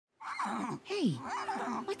Hey,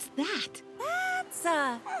 what's that? That's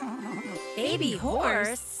a baby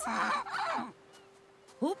horse.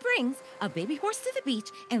 Who brings a baby horse to the beach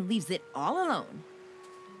and leaves it all alone?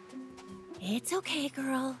 It's okay,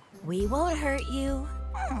 girl. We won't hurt you.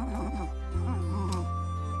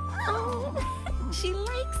 Oh, she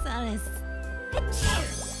likes us.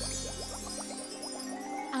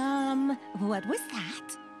 What was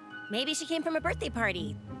that? Maybe she came from a birthday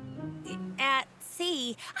party. At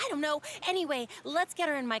sea. I don't know. Anyway, let's get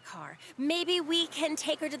her in my car. Maybe we can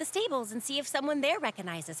take her to the stables and see if someone there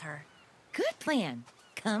recognizes her. Good plan.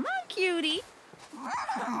 Come on, cutie.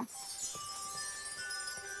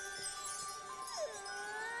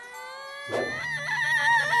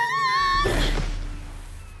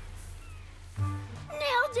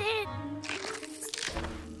 Nailed it!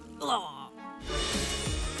 Oh.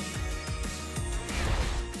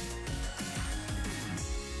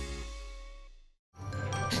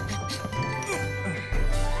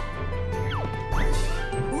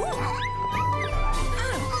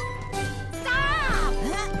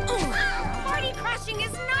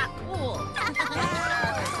 Is not cool. A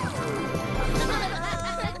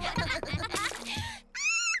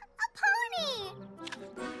pony!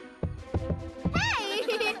 Hey!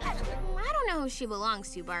 I don't know who she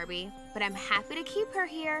belongs to, Barbie, but I'm happy to keep her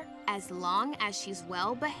here as long as she's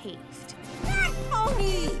well behaved. That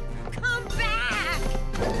pony! Come back!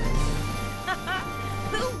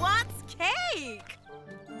 Who wants cake?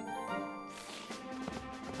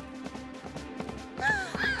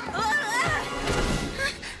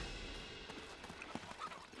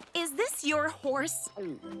 Is this your horse? Well...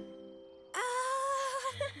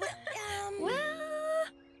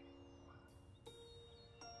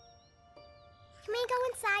 Can we go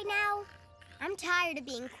inside now? I'm tired of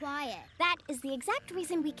being quiet. That is the exact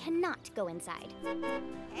reason we cannot go inside.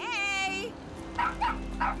 Hey!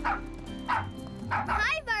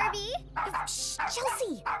 Hi, Barbie! Shh,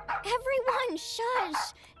 Chelsea! Everyone,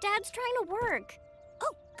 shush! Dad's trying to work.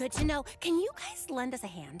 Oh, good to know. Can you guys lend us a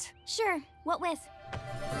hand? Sure. What with?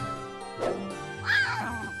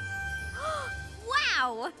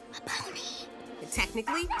 Wow! A pony.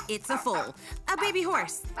 Technically, it's a foal. A baby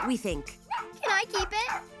horse, we think. Can I keep it?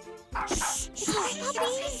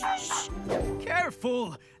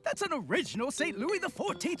 Careful! That's an original St. Louis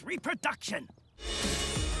XIV reproduction.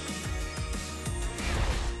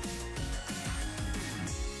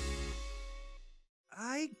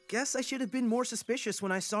 I guess I should have been more suspicious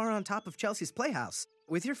when I saw her on top of Chelsea's playhouse.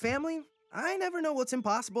 With your family, I never know what's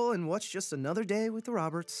impossible and what's just another day with the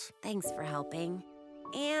Roberts. Thanks for helping.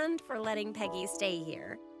 And for letting Peggy stay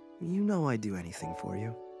here. You know I'd do anything for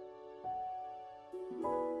you.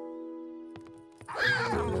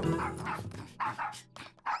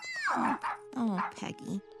 Oh,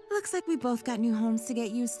 Peggy. Looks like we both got new homes to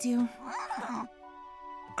get used to.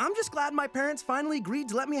 I'm just glad my parents finally agreed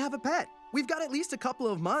to let me have a pet. We've got at least a couple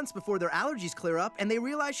of months before their allergies clear up and they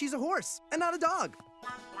realize she's a horse and not a dog.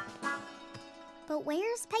 But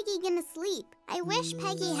where's Peggy gonna sleep? I wish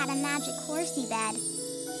Peggy had a magic horsey bed.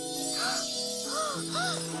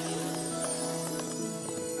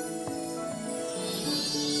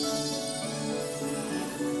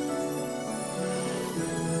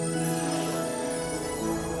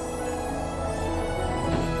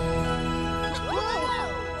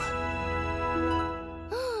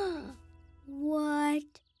 What?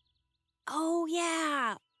 Oh,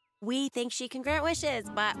 yeah. We think she can grant wishes,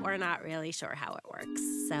 but we're not really sure how it works,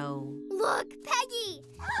 so... Look, Peggy!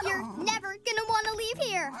 You're never gonna want to leave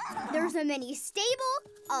here. There's a mini stable,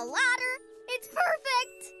 a ladder. It's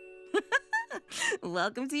perfect.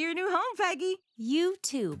 Welcome to your new home, Peggy. You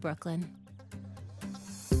too, Brooklyn.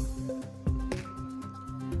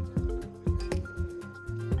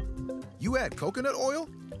 You add coconut oil?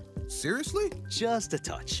 Seriously? Just a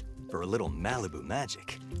touch for a little Malibu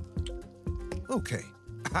magic. Okay,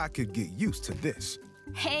 I could get used to this.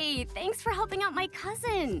 Hey, thanks for helping out my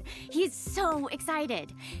cousin. He's so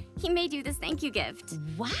excited. He made you this thank you gift.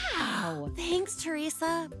 Wow! Thanks,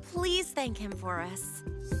 Teresa. Please thank him for us.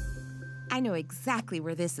 I know exactly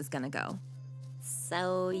where this is gonna go.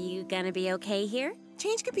 So, you gonna be okay here?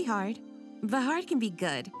 Change can be hard, but hard can be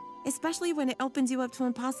good, especially when it opens you up to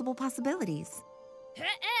impossible possibilities.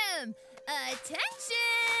 Attention!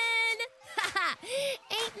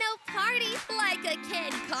 Ain't no party like a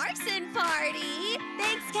Ken Carson party.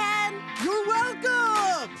 Thanks, Ken. You're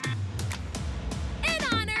welcome! In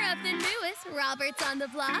honor of the newest Roberts on the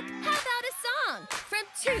block, how about a song from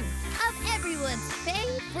two of everyone's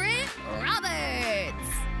favorite Roberts?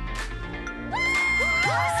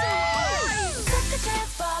 Took a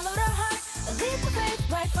chance, followed her heart, a leap of faith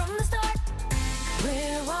right from the start.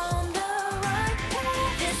 We're on the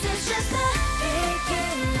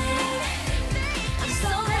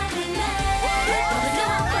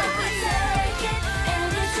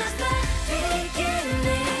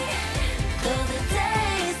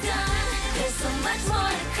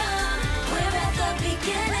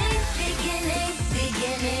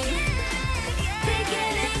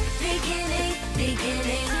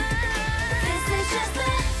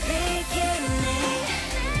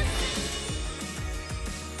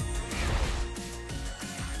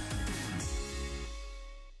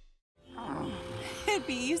it'd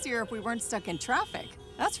be easier if we weren't stuck in traffic.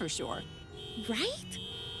 That's for sure. Right?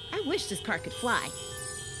 I wish this car could fly.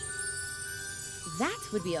 That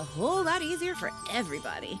would be a whole lot easier for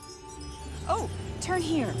everybody. Oh, turn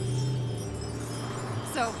here.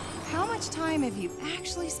 So, how much time have you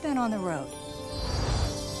actually spent on the road?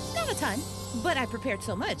 Not a ton, but I prepared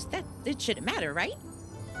so much that it shouldn't matter, right?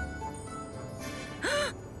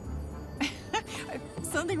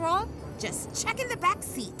 Something wrong? Just checking the back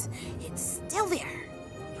seat. It's still there.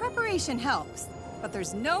 Preparation helps, but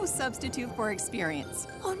there's no substitute for experience.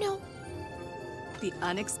 Oh, no. The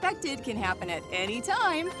unexpected can happen at any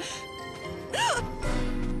time.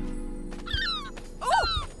 Oh!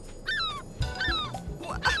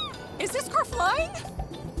 Is this car flying?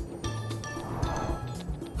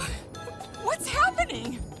 What's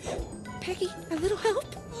happening? Peggy, a little help?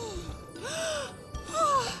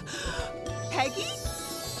 Peggy?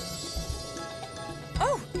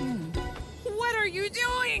 Oh! What are you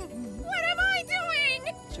doing? What am I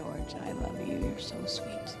doing? George, I love you. You're so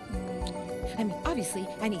sweet. I mean, obviously,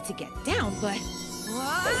 I need to get down, but...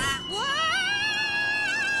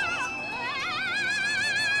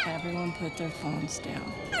 Everyone put their phones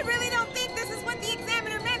down. I really don't think this is what the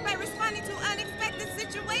examiner meant by responding to unexpected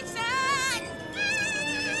situations!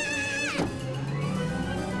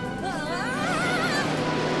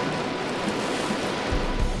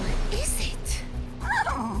 What is it?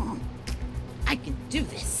 I can do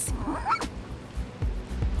this.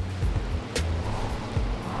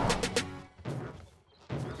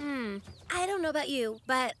 I don't know about you,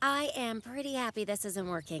 but I am pretty happy this isn't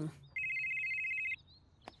working.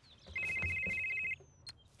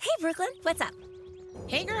 Hey, Brooklyn, what's up?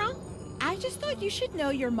 Hey, girl. I just thought you should know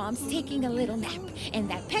your mom's taking a little nap, and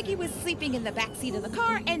that Peggy was sleeping in the backseat of the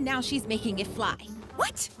car, and now she's making it fly.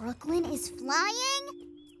 What? Brooklyn is flying?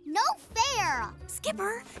 No fair!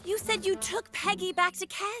 Skipper, you said you took Peggy back to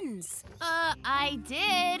Ken's. I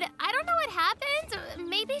did. I don't know what happened.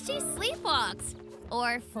 Maybe she sleepwalks.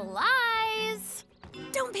 Or flies.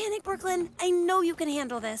 Don't panic, Brooklyn. I know you can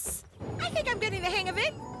handle this. I think I'm getting the hang of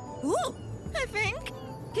it. Ooh, I think.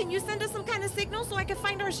 Can you send us some kind of signal so I can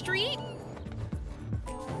find our street?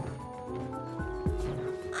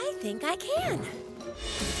 I think I can.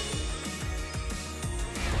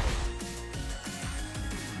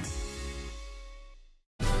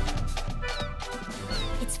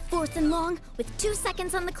 It's 4th and long with 2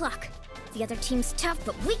 seconds on the clock. The other team's tough,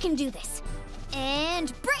 but we can do this.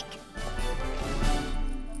 And break!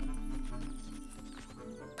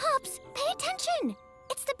 Pups, pay attention!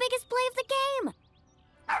 It's the biggest play of the game!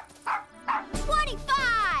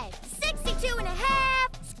 25! 62 and a half!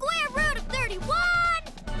 Square root of 31!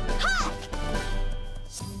 Ha!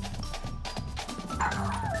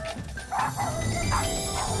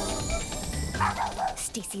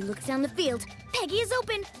 Stacy looks down the field. Peggy is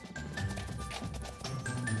open.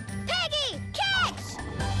 Peggy, catch!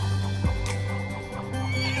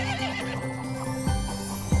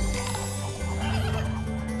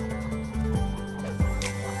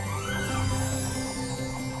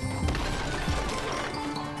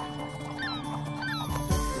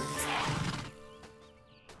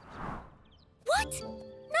 What?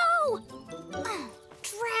 No!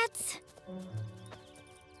 Drats!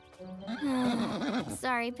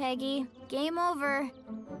 Sorry, Peggy. Game over.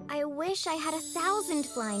 I wish I had 1,000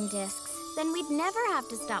 flying discs. Then we'd never have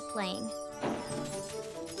to stop playing.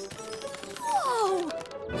 Whoa!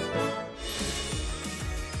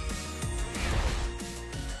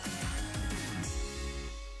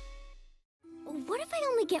 What if I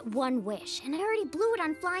only get one wish, and I already blew it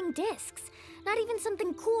on flying discs? Not even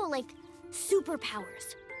something cool like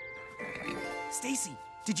superpowers. Stacy,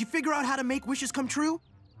 did you figure out how to make wishes come true?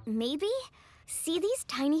 Maybe? See these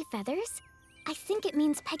tiny feathers? I think it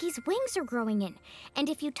means Peggy's wings are growing in. And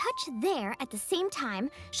if you touch there at the same time,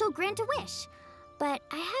 she'll grant a wish. But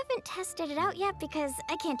I haven't tested it out yet because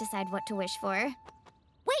I can't decide what to wish for.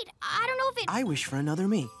 Wait, I don't know if it... I wish for another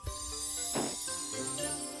me.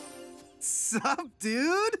 Sup,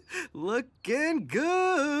 dude? Looking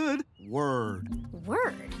good. Word.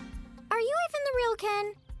 Word? Are you even the real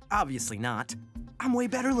Ken? Obviously not. I'm way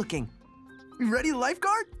better looking. Ready,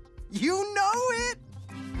 lifeguard? You know it!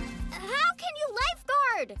 How can you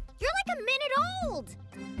lifeguard? You're like a minute old.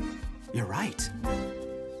 You're right.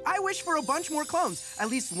 I wish for a bunch more clones, at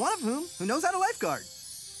least one of whom who knows how to lifeguard.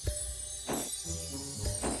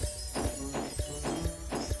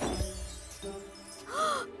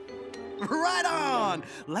 Right on!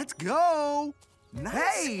 Let's go!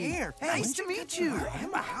 Nice hair. Hey, nice to meet you.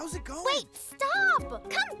 Emma, how's it going? Wait, stop!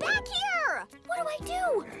 Come back here! What do I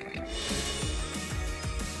do?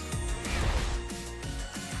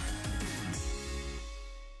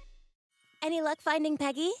 Any luck finding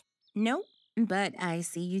Peggy? Nope, but I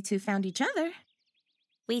see you two found each other.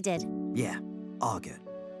 We did. Yeah, all good.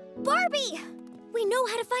 Barbie! We know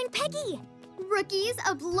how to find Peggy. Rookie's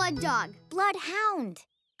a blood dog. Bloodhound.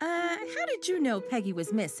 How did you know Peggy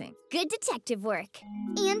was missing? Good detective work.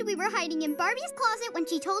 And we were hiding in Barbie's closet when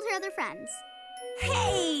she told her other friends.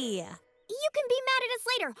 Hey! You can be mad at us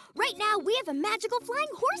later. Right now, we have a magical flying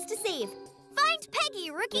horse to save. Find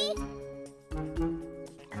Peggy, Rookie.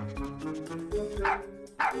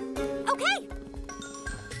 Okay.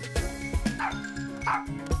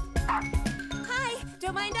 Hi,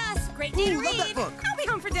 don't mind us. Great day to Love read. that book. I'll be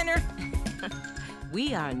home for dinner.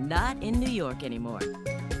 We are not in New York anymore.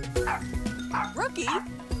 Rookie?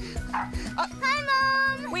 Hi,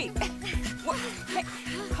 Mom! Wait. What? Hey,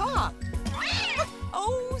 huh?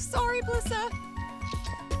 Oh, sorry, Blissa.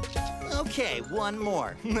 Okay, one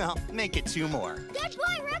more. Well, make it 2 more. Good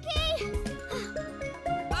boy, Rookie!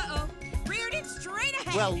 Uh-oh. Reared it straight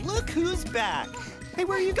ahead. Well, look who's back. Hey,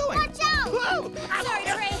 where are you going? Watch out! Whoa! Sorry,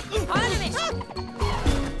 Trey. On a mission.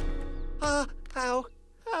 Ow.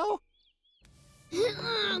 Ow.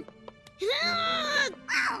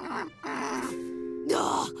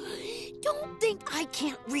 Don't think I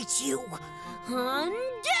can't reach you.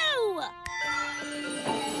 Undo!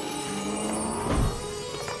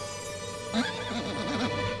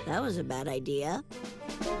 That was a bad idea.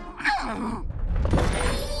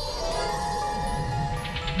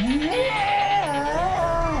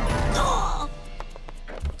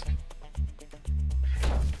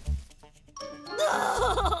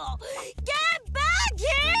 Get back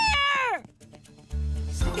here!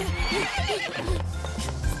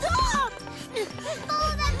 Stop!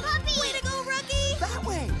 Follow that puppy! Way to go, Rookie! That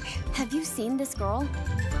way! Have you seen this girl?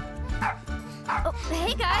 Oh,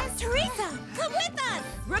 hey, guys. Teresa, come with us!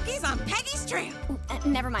 Rookie's on Peggy's trail.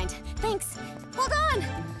 Never mind. Thanks. Hold on.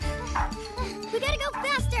 We gotta go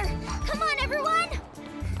faster. Come on, everyone.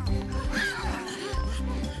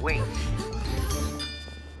 Wait.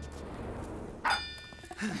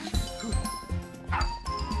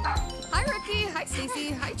 Hi, Rookie. Hi,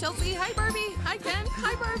 Stacy. Hi, Chelsea. Hi, Barbie. Hi, Ken.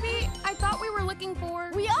 Hi, Barbie. I thought we were looking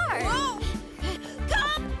for... We are. Whoa!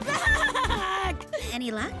 Come back!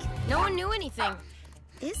 Any luck? No one knew anything.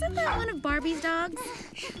 Isn't that one of Barbie's dogs?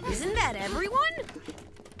 Isn't that everyone?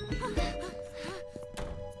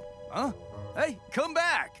 Huh? Hey, come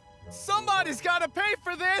back! Somebody's gotta pay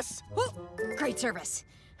for this! Great service.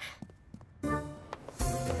 Come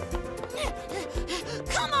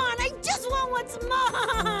on, I just want what's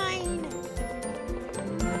mine!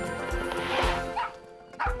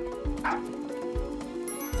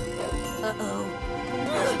 Uh-oh.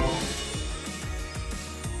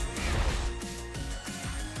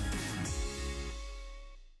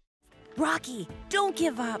 Rocky, don't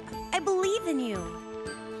give up. I believe in you.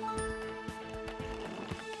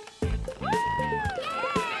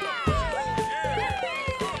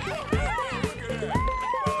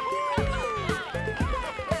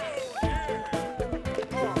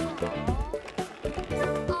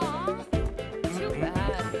 Too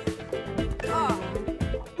bad.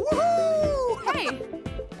 Hey,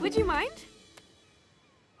 would you mind?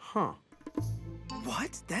 Huh.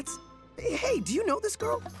 What? That's... Hey, do you know this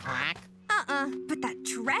girl? But that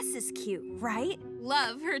dress is cute, right?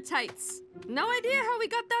 Love her tights. No idea how we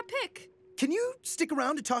got that pic. Can you stick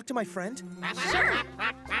around to talk to my friend? Sure.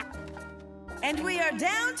 And we are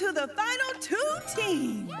down to the final 2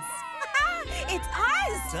 teams. It's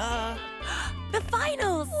us! Duh. The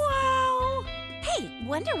finals! Wow! Hey,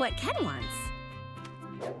 wonder what Ken wants.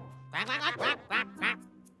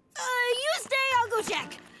 You stay, I'll go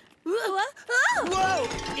check. Whoa!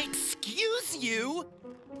 Excuse you?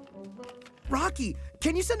 Rocky,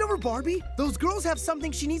 can you send over Barbie? Those girls have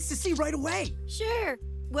something she needs to see right away. Sure.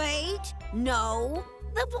 Wait, no.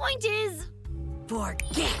 The point is,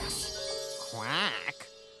 forget. Quack.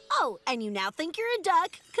 Oh, and you now think you're a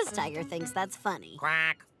duck, because Tiger thinks that's funny.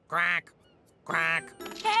 Quack, quack, quack.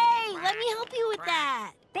 Hey, let me help you with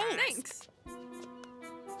that. Thanks.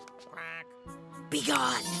 Quack. Be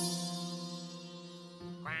gone.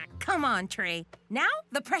 Come on, Trey. Now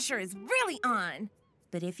the pressure is really on.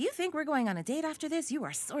 But if you think we're going on a date after this, you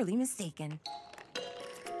are sorely mistaken.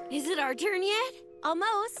 Is it our turn yet?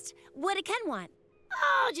 Almost. What did Ken want?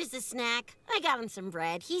 Oh, just a snack. I got him some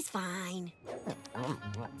bread. He's fine.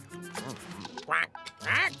 Quack,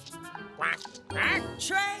 quack, quack, quack.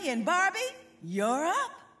 Trey and Barbie, you're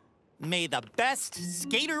up. May the best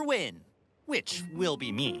skater win. Which will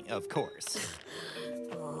be me, of course.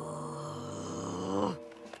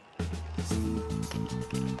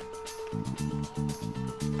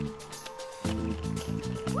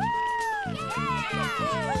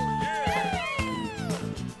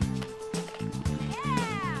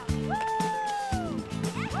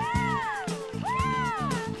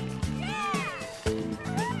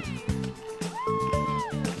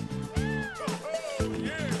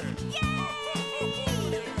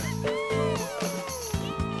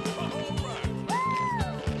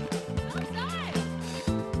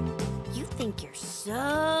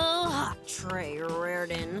 Trey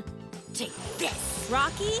Reardon. Take this!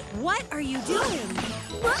 Rocky, what are you doing?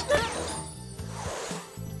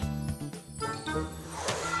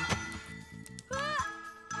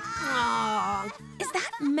 Is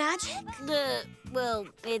that magic? Well,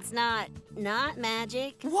 it's not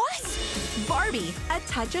magic. What? Barbie, A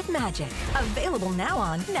Touch of Magic. Available now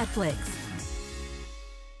on Netflix.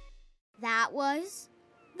 That was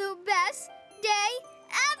the best day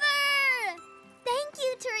ever! Thank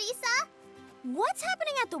you, Teresa. What's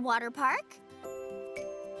happening at the water park?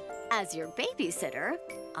 As your babysitter,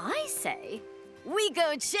 I say we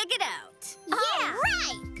go check it out. Yeah!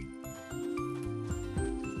 Right!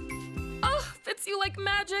 Oh, fits you like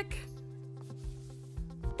magic.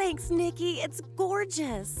 Thanks, Nikki. It's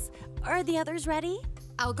gorgeous. Are the others ready?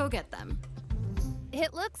 I'll go get them.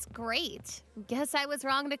 It looks great. Guess I was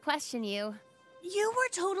wrong to question you. You were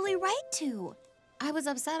totally right to. I was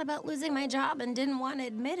upset about losing my job and didn't want to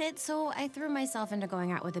admit it, so I threw myself into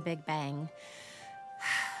going out with a big bang.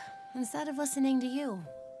 Instead of listening to you.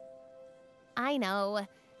 I know.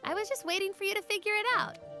 I was just waiting for you to figure it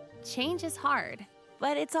out. Change is hard.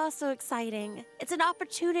 But it's also exciting. It's an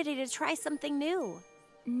opportunity to try something new.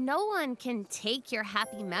 No one can take your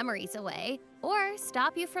happy memories away or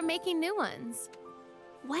stop you from making new ones.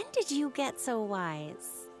 When did you get so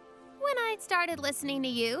wise? When I started listening to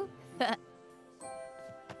you.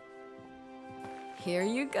 Here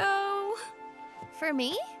you go. For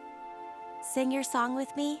me? Sing your song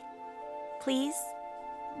with me, please.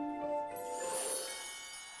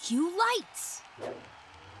 Cue lights.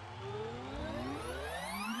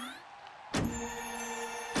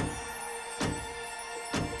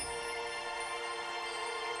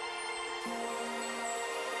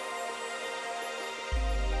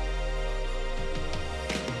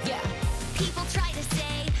 People try to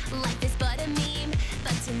say life is but a meme,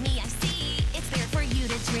 but to me I see it's there for you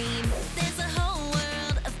to dream. There's a whole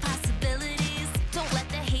world of possibilities. Don't let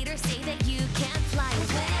the haters say that you can't fly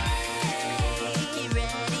away. Get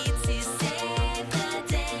ready to save the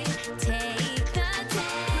day. Take the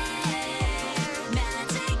dare.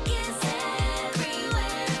 Magic is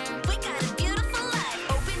everywhere. We got a beautiful life.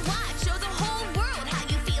 Open wide, show the whole world how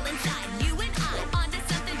you feel inside. You and I onto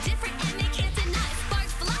something different and they can't deny.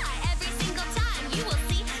 Sparks fly. You will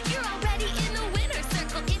see you're already in the winner's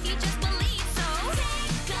circle if you just believe. So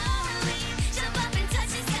take a leap, jump up and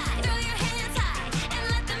touch the sky. Throw your hands high and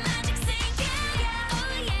let the magic sink in. Yeah,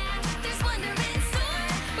 oh yeah, there's wonder in store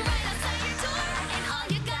right outside your door, and all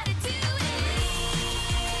you gotta do is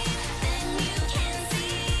then you can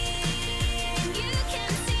see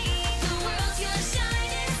the world's your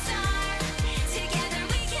shining star. Together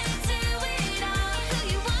we can do it all. Who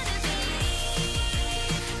you wanna be?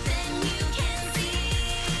 Then you can.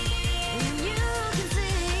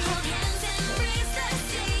 Hold hands and raise the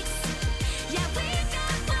stakes. Yeah, we've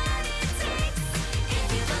got what it takes if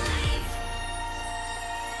you believe.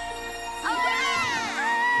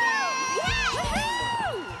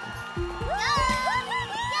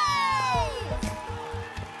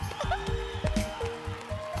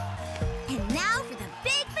 And now for the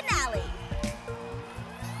big finale.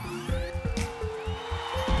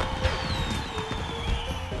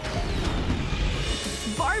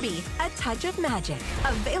 Barbie, A Touch of Magic.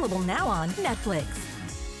 Available now on Netflix.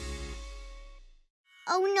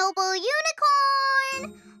 Oh, noble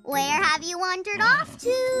unicorn! Where have you wandered off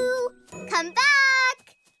to? Come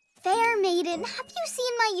back! Fair maiden, have you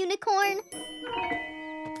seen my unicorn?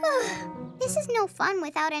 This is no fun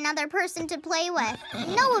without another person to play with.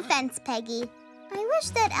 No offense, Peggy. I wish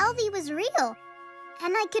that Elvie was real,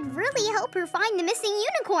 and I could really help her find the missing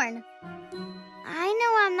unicorn. I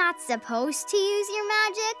know I'm not supposed to use your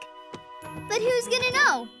magic, but who's gonna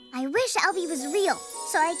know? I wish Elvie was real,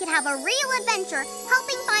 so I could have a real adventure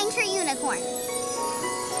helping find her unicorn.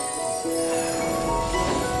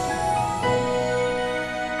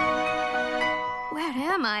 Where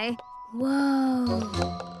am I? Whoa.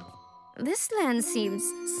 This land seems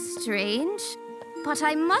strange, but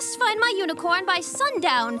I must find my unicorn by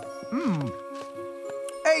sundown.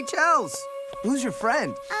 Hey, Chels! Who's your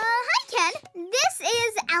friend? Hi, Ken. This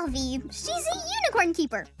is Elvie. She's a unicorn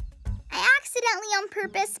keeper. I accidentally on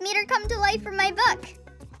purpose made her come to life for my book.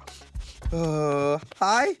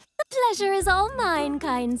 Hi? The pleasure is all mine,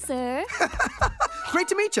 kind sir. Great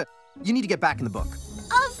to meet you. You need to get back in the book.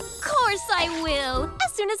 Of course I will,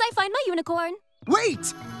 as soon as I find my unicorn.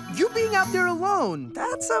 Wait! You being out there alone,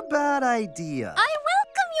 that's a bad idea. I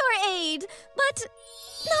welcome your aid, but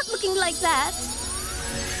not looking like that.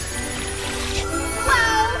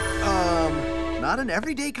 Wow! Not an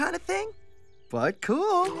everyday kind of thing, but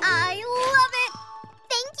cool. I love it!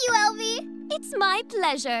 Thank you, Elvie. It's my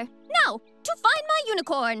pleasure. Now, to find my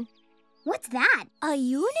unicorn. What's that? A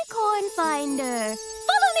unicorn finder.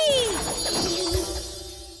 Follow me!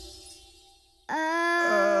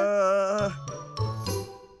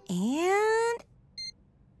 And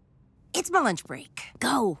it's my lunch break.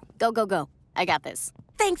 Go. Go, go, go. I got this.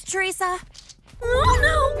 Thanks, Teresa. Oh,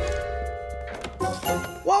 no!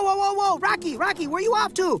 Whoa, whoa, whoa, whoa! Rocky, Rocky, where you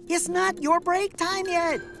off to? It's not your break time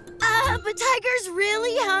yet. But Tiger's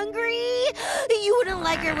really hungry. You wouldn't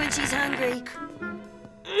like her when she's hungry.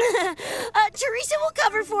 Teresa will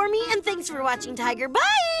cover for me, and thanks for watching, Tiger. Bye!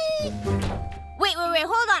 Wait,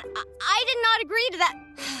 hold on. I did not agree to that.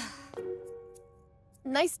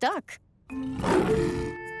 Nice duck.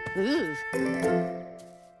 Ooh.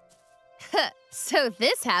 So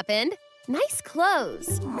this happened. Nice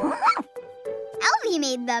clothes. Elvie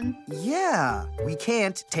made them. Yeah, we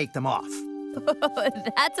can't take them off.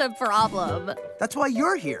 That's a problem. That's why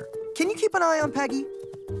you're here. Can you keep an eye on Peggy?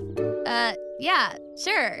 Yeah,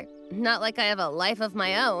 sure. Not like I have a life of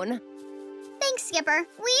my own. Thanks, Skipper.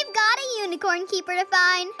 We've got a unicorn keeper to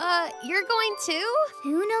find. You're going too?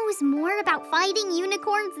 Who knows more about fighting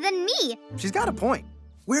unicorns than me? She's got a point.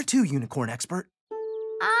 Where to, unicorn expert?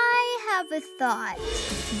 I have a thought.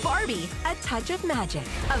 Barbie, A Touch of Magic.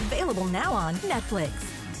 Available now on Netflix.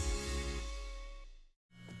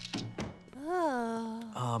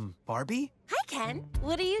 Oh. Barbie? Hi, Ken.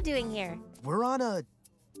 What are you doing here? We're on a...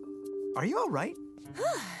 Are you all right?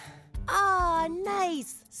 Ah,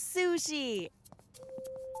 nice. Sushi.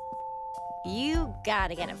 You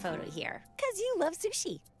gotta get a photo here, because you love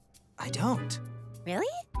sushi. I don't. Really?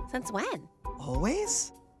 Since when?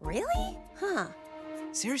 Always? Really? Huh.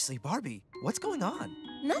 Seriously, Barbie, what's going on?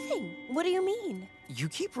 Nothing. What do you mean? You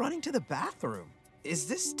keep running to the bathroom. Is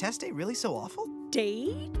this test date really so awful?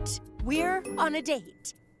 Date? We're on a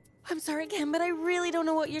date. I'm sorry, Ken, but I really don't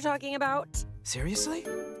know what you're talking about. Seriously?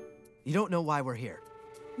 You don't know why we're here?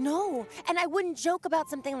 No, and I wouldn't joke about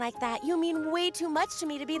something like that. You mean way too much to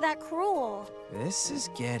me to be that cruel. This is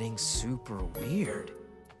getting super weird.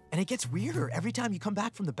 And it gets weirder every time you come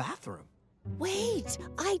back from the bathroom. Wait,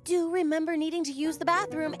 I do remember needing to use the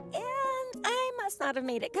bathroom, and I must not have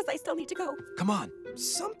made it because I still need to go. Come on,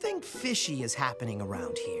 something fishy is happening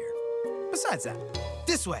around here. Besides that,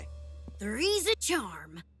 this way. Three's a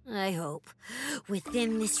charm, I hope.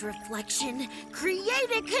 Within this reflection, create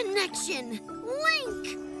a connection.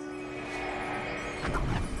 Link!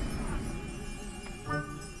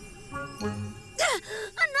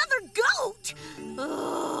 Another goat!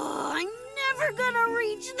 Oh, I'm never gonna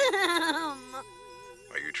reach them.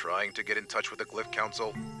 Are you trying to get in touch with the Glyph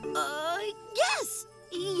Council? Yes.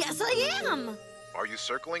 Yes, I am. Are you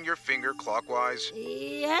circling your finger clockwise?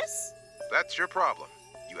 Yes. That's your problem.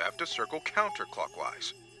 You have to circle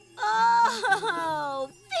counterclockwise. Oh,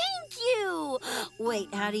 thank you.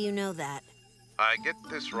 Wait, how do you know that? I get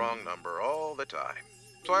this wrong number all the time,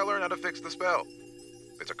 so I learn how to fix the spell.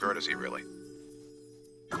 It's a courtesy, really.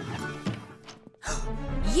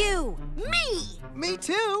 You! Me! Me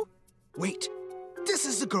too! Wait, this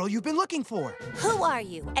is the girl you've been looking for. Who are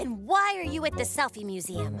you, and why are you at the selfie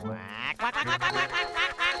museum?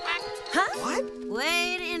 Huh? What?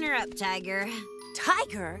 Way to interrupt, Tiger.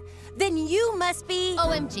 Tiger? Then you must be...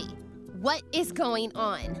 OMG. What is going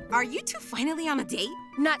on? Are you two finally on a date?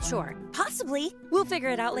 Not sure. Possibly. We'll figure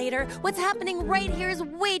it out later. What's happening right here is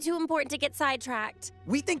way too important to get sidetracked.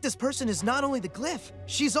 We think this person is not only the Glyph,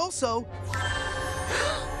 she's also...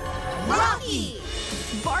 Rocky!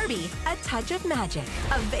 Barbie, A Touch of Magic.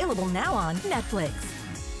 Available now on Netflix.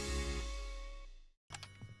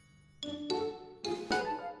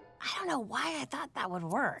 I don't know why I thought that would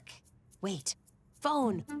work. Wait.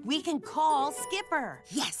 Phone. We can call Skipper.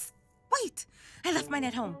 Yes. Wait, I left mine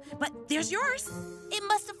at home, but there's yours. It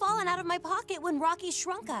must have fallen out of my pocket when Rocky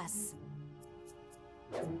shrunk us.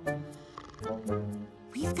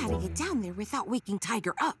 We've got to get down there without waking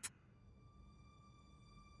Tiger up.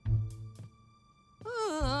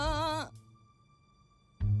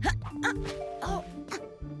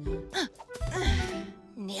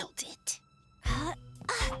 Nailed it.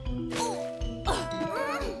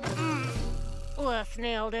 Woof,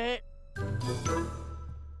 nailed it.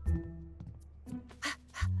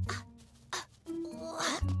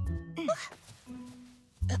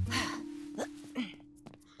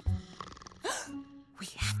 We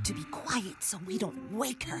have to be quiet so we don't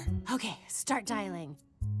wake her. Okay, start dialing.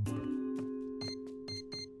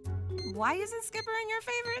 Why isn't Skipper in your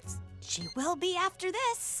favorites? She will be after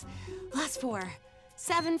this. Last 4,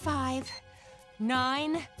 7, 5,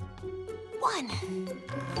 9, 1.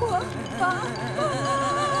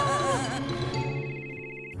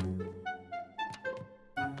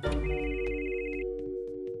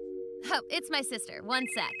 Oh, it's my sister. One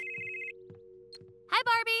sec. Hi,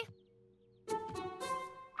 Barbie.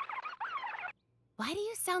 Why do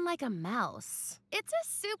you sound like a mouse? It's a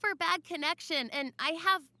super bad connection, and I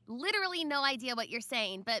have literally no idea what you're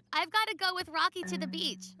saying, but I've got to go with Rocky to the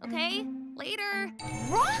beach, okay? Later.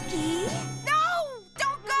 Rocky? No!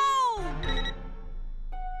 Don't go!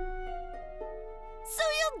 So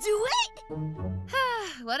you'll do it?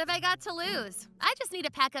 What have I got to lose? I just need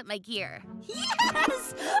to pack up my gear.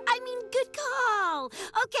 Yes! I mean, good call.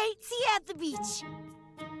 Okay, see you at the beach.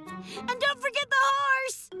 And don't forget the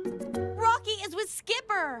horse! Rocky is with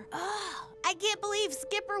Skipper. Oh, I can't believe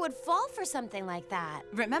Skipper would fall for something like that.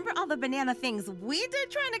 Remember all the banana things we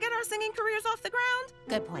did trying to get our singing careers off the ground?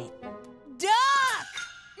 Good point. Duck!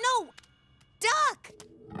 No! Duck!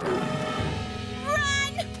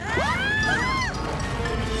 Run!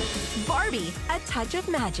 Barbie, A Touch of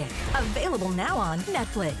Magic. Available now on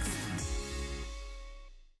Netflix.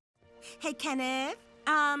 Hey, Kenneth.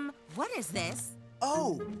 What is this?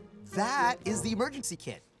 Oh, that is the emergency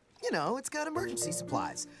kit. You know, it's got emergency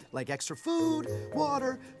supplies, like extra food,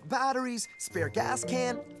 water, batteries, spare gas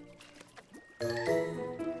can.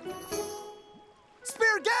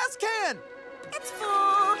 Spare gas can! It's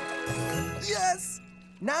full. Yes!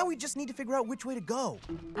 Now we just need to figure out which way to go.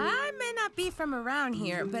 I may not be from around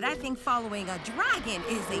here, but I think following a dragon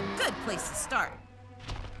is a good place to start.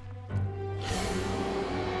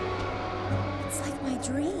 It's like my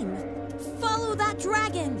dream. Follow that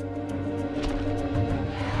dragon.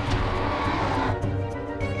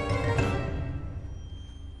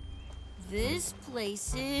 This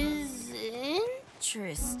place is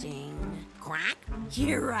interesting. Quack?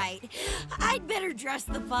 You're right. I'd better dress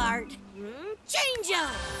the part. Change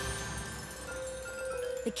up!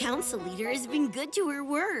 The council leader has been good to her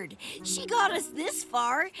word. She got us this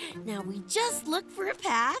far. Now we just look for a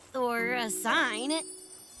path or a sign.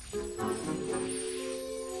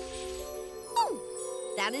 Oh,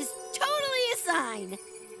 that is totally a sign.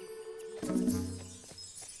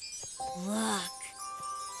 Look.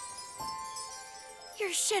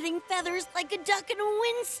 You're shedding feathers like a duck in a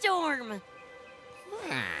windstorm.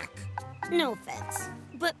 No offense,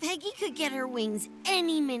 but Peggy could get her wings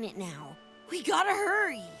any minute now. We gotta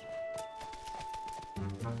hurry.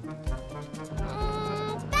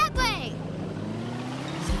 That way!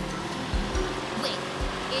 Wait,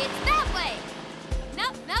 it's that way!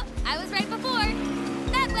 Nope, I was right before.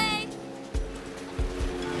 That way!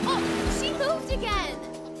 Oh, she moved again!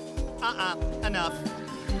 Enough.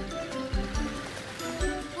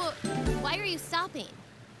 Well, why are you stopping?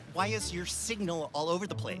 Why is your signal all over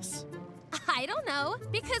the place? I don't know.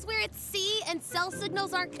 Because we're at sea and cell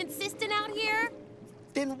signals aren't consistent out here?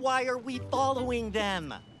 Then why are we following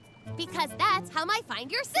them? Because that's how my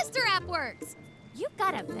Find Your Sister app works. You've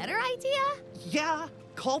got a better idea? Yeah,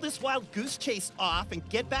 call this wild goose chase off and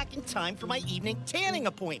get back in time for my evening tanning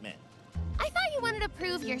appointment. I thought you wanted to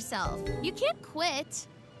prove yourself. You can't quit.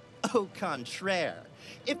 Au contraire.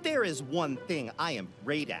 If there is one thing I am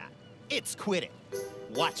great at, it's quitting.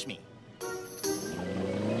 Watch me.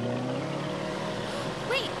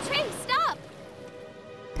 Wait, Trey, stop!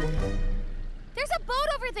 There's a boat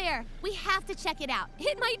over there. We have to check it out.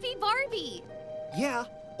 It might be Barbie. Yeah,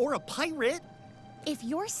 or a pirate. If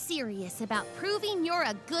you're serious about proving you're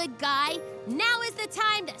a good guy, now is the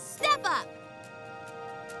time to step up.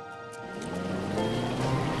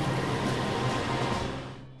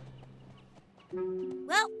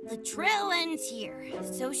 Well, the trail ends here,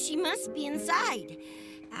 so she must be inside.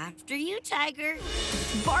 After you, Tiger.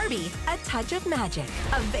 Barbie, A Touch of Magic.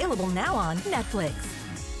 Available now on Netflix.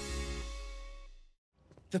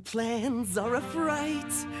 The plans are a fright.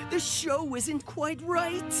 The show isn't quite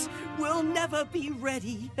right. We'll never be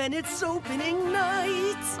ready, and it's opening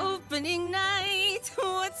night. Opening night,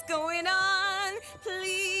 what's going on?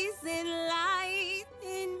 Please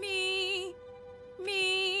enlighten me.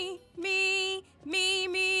 Me.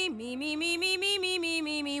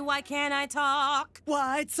 Why can't I talk?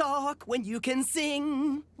 Why talk when you can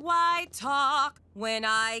sing? Why talk when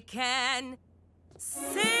I can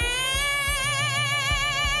sing?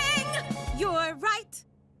 You're right.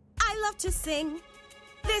 I love to sing.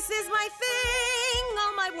 This is my thing.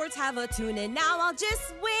 All my words have a tune, and now I'll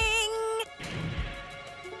just wing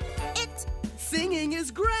it. Singing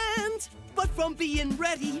is grand, but from being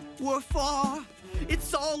ready, we're far.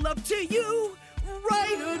 It's all up to you,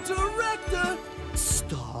 writer, director,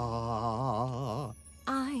 star.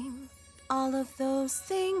 I'm all of those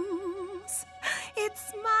things.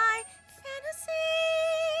 It's my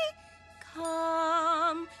fantasy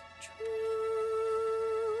come true.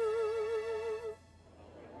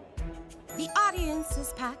 The audience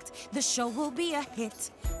is packed, the show will be a hit.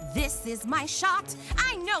 This is my shot,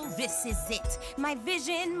 I know this is it. My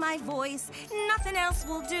vision, my voice, nothing else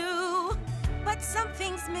will do. But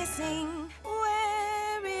something's missing.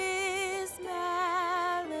 Where is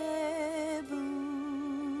Malibu?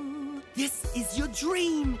 This is your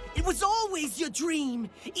dream. It was always your dream,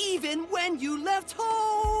 even when you left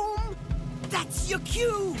home. That's your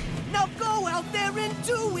cue. Now go out there and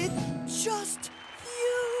do it. Just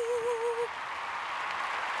you.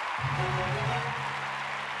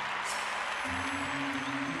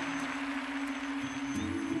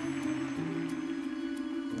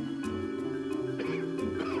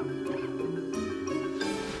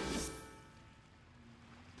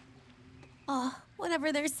 Oh,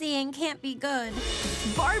 whatever they're seeing can't be good.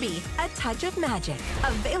 Barbie, A Touch of Magic.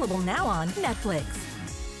 Available now on Netflix.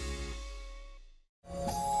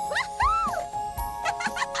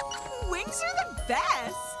 Wings are the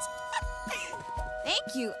best!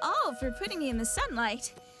 Thank you all for putting me in the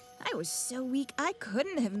sunlight. I was so weak I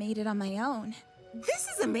couldn't have made it on my own. This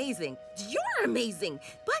is amazing. You're amazing.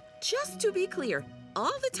 But just to be clear,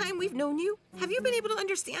 all the time we've known you, have you been able to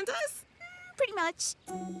understand us? Pretty much.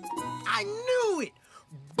 I knew it!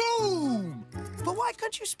 Boom! But why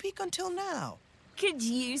couldn't you speak until now? Could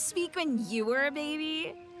you speak when you were a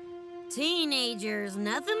baby? Teenagers,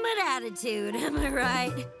 nothing but attitude, am I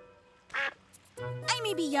right? I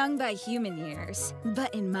may be young by human years,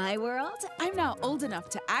 but in my world, I'm now old enough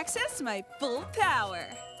to access my full power.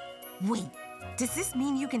 Wait, does this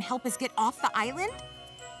mean you can help us get off the island?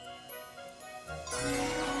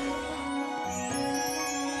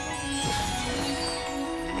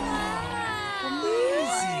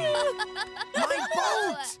 My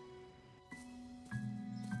boat!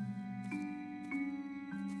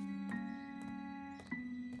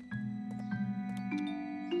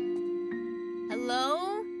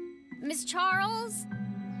 Hello? Miss Charles?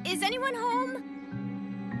 Is anyone home?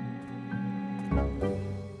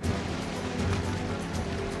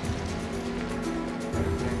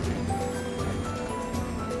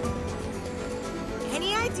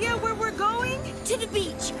 Any idea where we're going? To the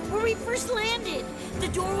beach, where we first landed. The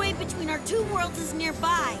doorway between our two worlds is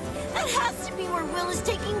nearby. That has to be where Will is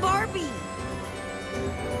taking Barbie.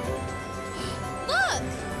 Look!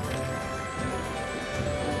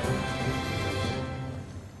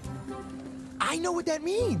 I know what that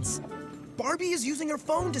means. Barbie is using her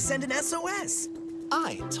phone to send an SOS.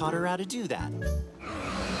 I taught her how to do that.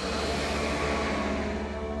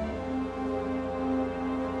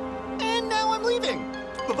 And now I'm leaving.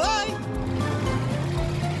 Bye-bye.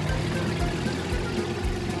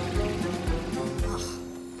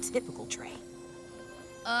 Typical Trey.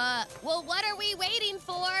 Well, what are we waiting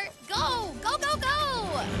for? Go! Go, go, go!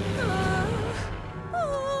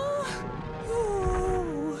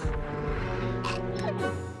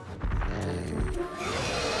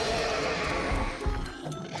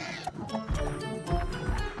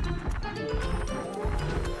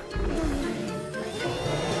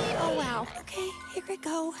 Oh, wow. Okay, here we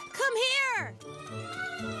go. Come here!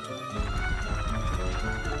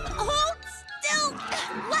 Hold still!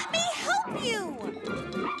 Let me help you!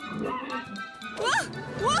 Whoa!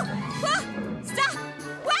 Whoa! Whoa! Stop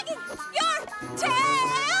wagging your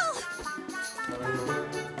tail!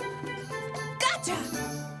 Gotcha!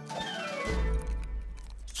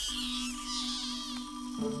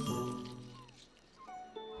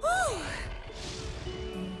 Whew.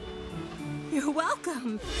 You're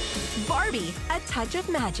welcome. Barbie, A Touch of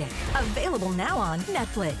Magic. Available now on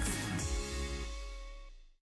Netflix.